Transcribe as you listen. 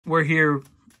we're here.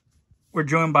 We're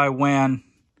joined by Wan.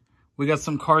 We got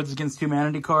some Cards Against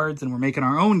Humanity cards, and we're making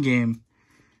our own game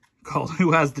called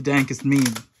Who Has the Dankest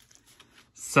Meme.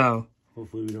 So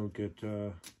hopefully we don't get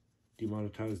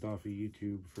demonetized off of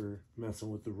YouTube for messing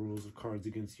with the rules of Cards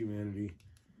Against Humanity.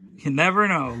 You never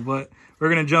know, but we're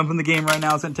going to jump in the game right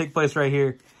now. It's going to take place right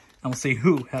here, and we'll see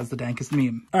who has the dankest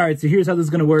meme. All right, so here's how this is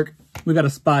going to work. We got a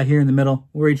spot here in the middle.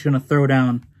 We're each going to throw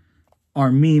down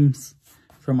our memes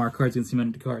from our Cards Against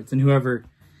Humanity cards, and whoever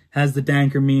has the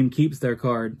danker meme keeps their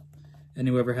card, and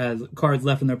whoever has cards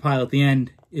left in their pile at the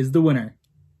end is the winner.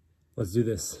 Let's do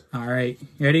this. All right,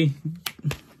 ready?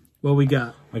 What we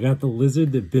got? I got the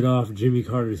lizard that bit off Jimmy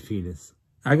Carter's penis.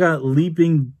 I got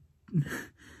leaping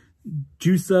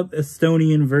juice up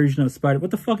Estonian version of Spider.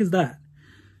 What the fuck is that?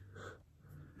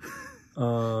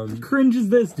 Cringe is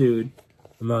this, dude?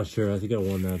 I'm not sure. I think I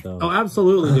won that though. Oh,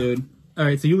 absolutely, dude. All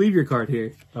right, so you leave your card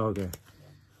here. Oh, okay.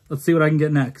 Let's see what I can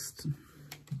get next.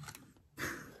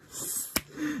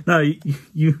 No,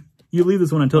 you leave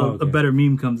this one until a better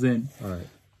meme comes in. All right.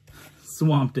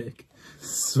 Swamp Dick.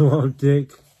 Swamp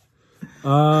Dick.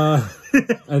 I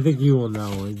think you won that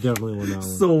one. You definitely won that one.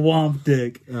 Swamp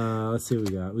Dick. Let's see what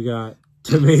we got. We got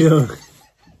tomato.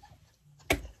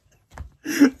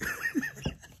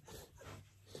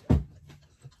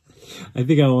 I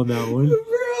think I won that one.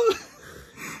 Bro.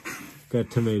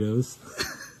 Got tomatoes.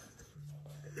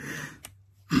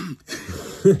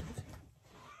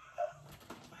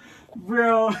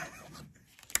 Bro.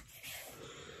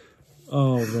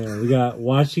 Oh man, we got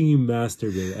watching you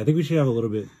masturbate. I think we should have a little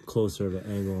bit closer of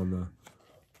an angle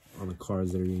on the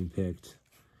cards that are being picked.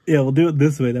 Yeah, we'll do it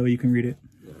this way. That way you can read it.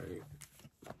 All right.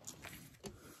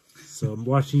 So I'm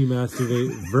watching you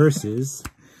masturbate versus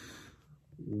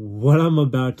what I'm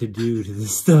about to do to the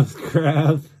stuffed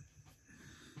crab.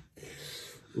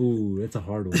 Ooh, that's a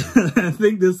hard one. I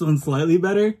think this one's slightly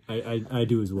better. I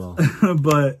do as well.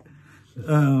 But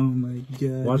oh my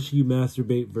god. Watching you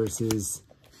masturbate versus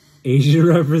Asian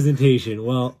representation.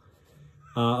 Well,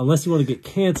 unless you want to get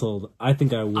canceled, I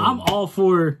think I win. I'm all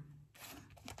for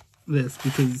this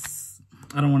because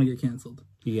I don't want to get canceled.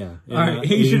 Yeah. All right,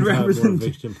 Asian representation. More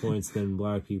fiction points than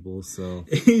black people, so.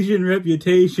 Asian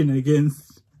reputation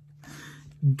against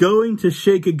going to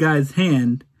shake a guy's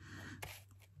hand,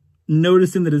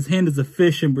 noticing that his hand is a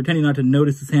fish and pretending not to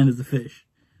notice his hand is a fish.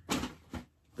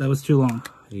 That was too long.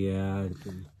 Yeah, I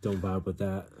don't vibe with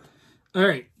that. All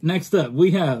right, next up,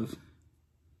 we have...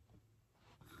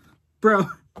 Bro.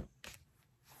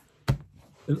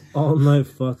 An all-night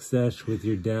fuck sesh with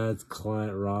your dad's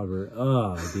client, Robert.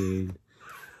 Oh, dude.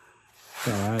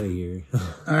 Get out of here.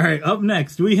 All right, up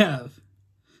next, we have...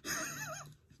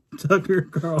 Tucker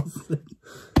Carlson.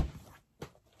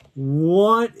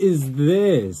 What is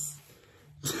this?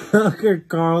 Tucker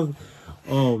Carlson.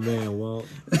 Oh, man, well...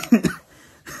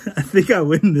 I think I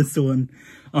win this one.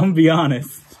 I'm gonna be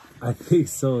honest. I think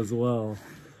so as well.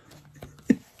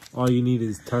 All you need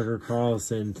is Tucker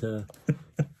Carlson to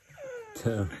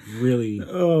really,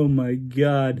 oh my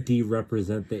god,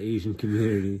 de-represent the Asian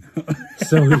community.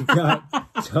 So we got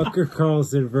Tucker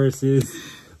Carlson versus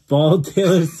Bald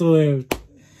Taylor Swift.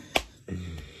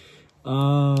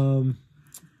 I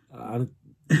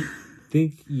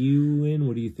think you win.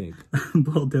 What do you think?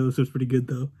 Bald Taylor Swift's pretty good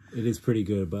though. It is pretty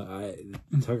good, but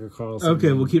Tucker Carlson.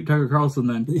 Okay, we'll keep Tucker Carlson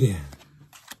then. Yeah.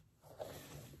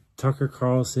 Tucker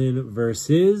Carlson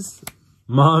versus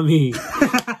Mommy.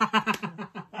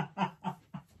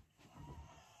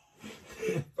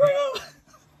 Bro.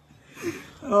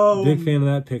 Oh. Big fan of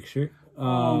that picture.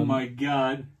 Oh my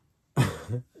god.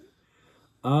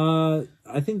 I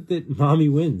think that Mommy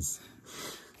wins.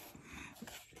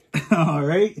 All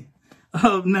right.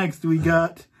 Up next we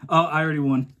got. Oh, I already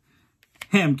won.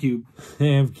 Ham Cube.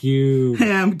 Ham Cube.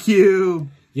 Ham Cube.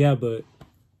 Yeah, but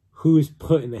who's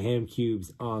putting the ham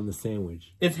cubes on the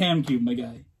sandwich? It's Ham Cube, my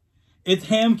guy. It's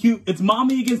Ham Cube. It's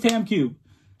Mommy against Ham Cube.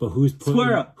 But who's putting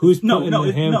the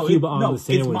ham cube on the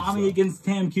sandwich? It's Mommy against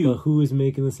Ham Cube. But who is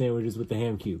making the sandwiches with the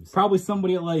ham cubes? Probably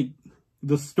somebody at like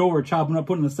the store chopping up,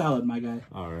 putting a salad, my guy.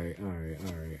 All right.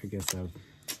 I guess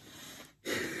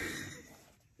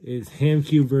it's Ham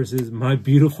Cube versus My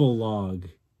Beautiful Log.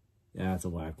 Yeah, that's a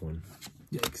whack one.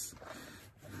 Yikes.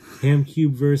 Ham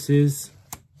Cube versus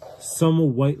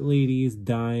Some White Lady is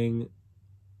Dying.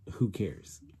 Who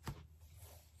cares?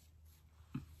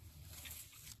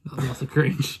 That's a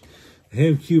cringe.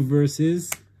 Ham Cube versus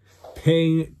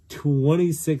paying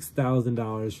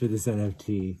 $26,000 for this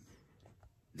NFT.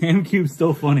 Ham Cube's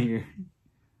still funnier.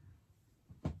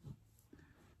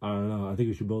 I don't know. I think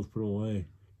we should both put them away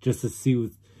just to see,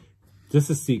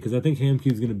 because I think Ham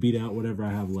Cube's gonna beat out whatever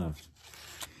I have left.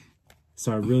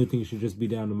 So I really think it should just be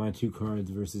down to my 2 cards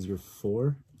versus your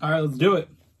 4. All right, let's do it.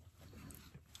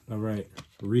 All right,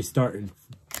 restarting.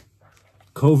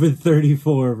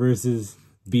 COVID-34 versus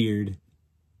Beard.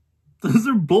 Those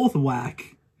are both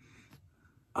whack.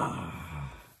 But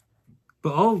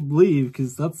I'll leave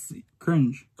because that's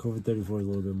cringe. COVID-34 is a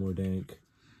little bit more dank.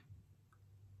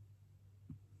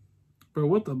 Bro,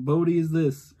 what the bodie is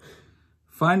this?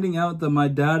 Finding out that my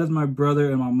dad is my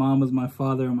brother and my mom is my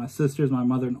father and my sister is my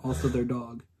mother and also their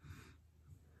dog.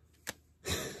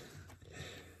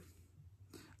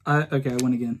 Okay, I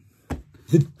win again.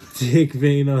 The dick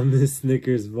vein on this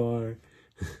Snickers bar.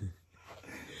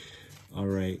 All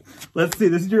right. Let's see.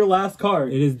 This is your last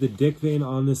card. It is the dick vein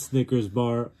on the Snickers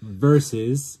bar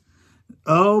versus...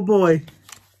 Oh, boy.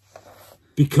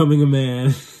 Becoming a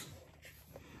man.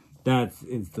 That's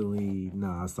instantly...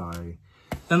 Nah, sorry.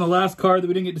 And the last card that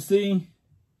we didn't get to see.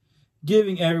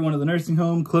 Giving everyone at the nursing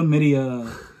home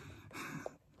chlamydia.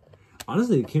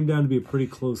 Honestly, it came down to be a pretty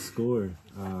close score.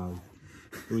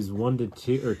 It was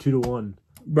 1-2 or 2-1.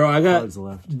 Bro, I got cards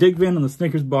left. Dick Van on the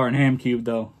Snickers bar and Ham Cube,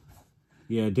 though.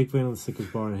 Yeah, Dick Van on the Snickers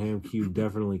bar and Ham Cube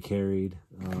definitely carried.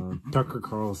 Tucker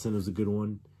Carlson was a good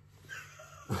one.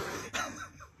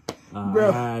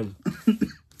 I had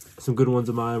some good ones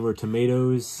of mine were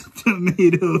tomatoes.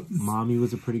 Tomatoes. Mommy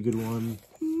was a pretty good one.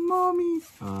 Mommy.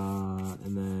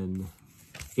 And then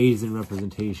Asian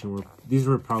representation these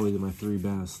were probably my 3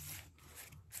 best.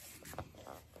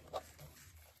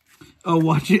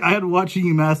 Oh, I had watching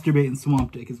you masturbate and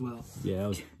Swamp Dick as well.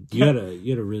 Yeah, you had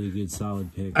a really good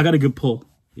solid pick. I got a good pull.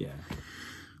 Yeah.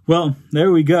 Well,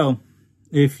 there we go.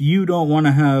 If you don't want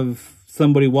to have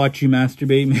somebody watch you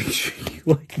masturbate, make sure you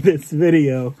like this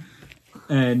video.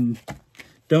 And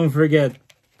don't forget,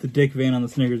 the Dick Van on the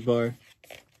Snickers bar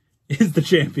is the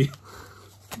champion.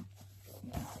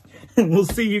 And we'll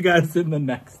see you guys in the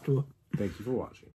next one. Thank you for watching.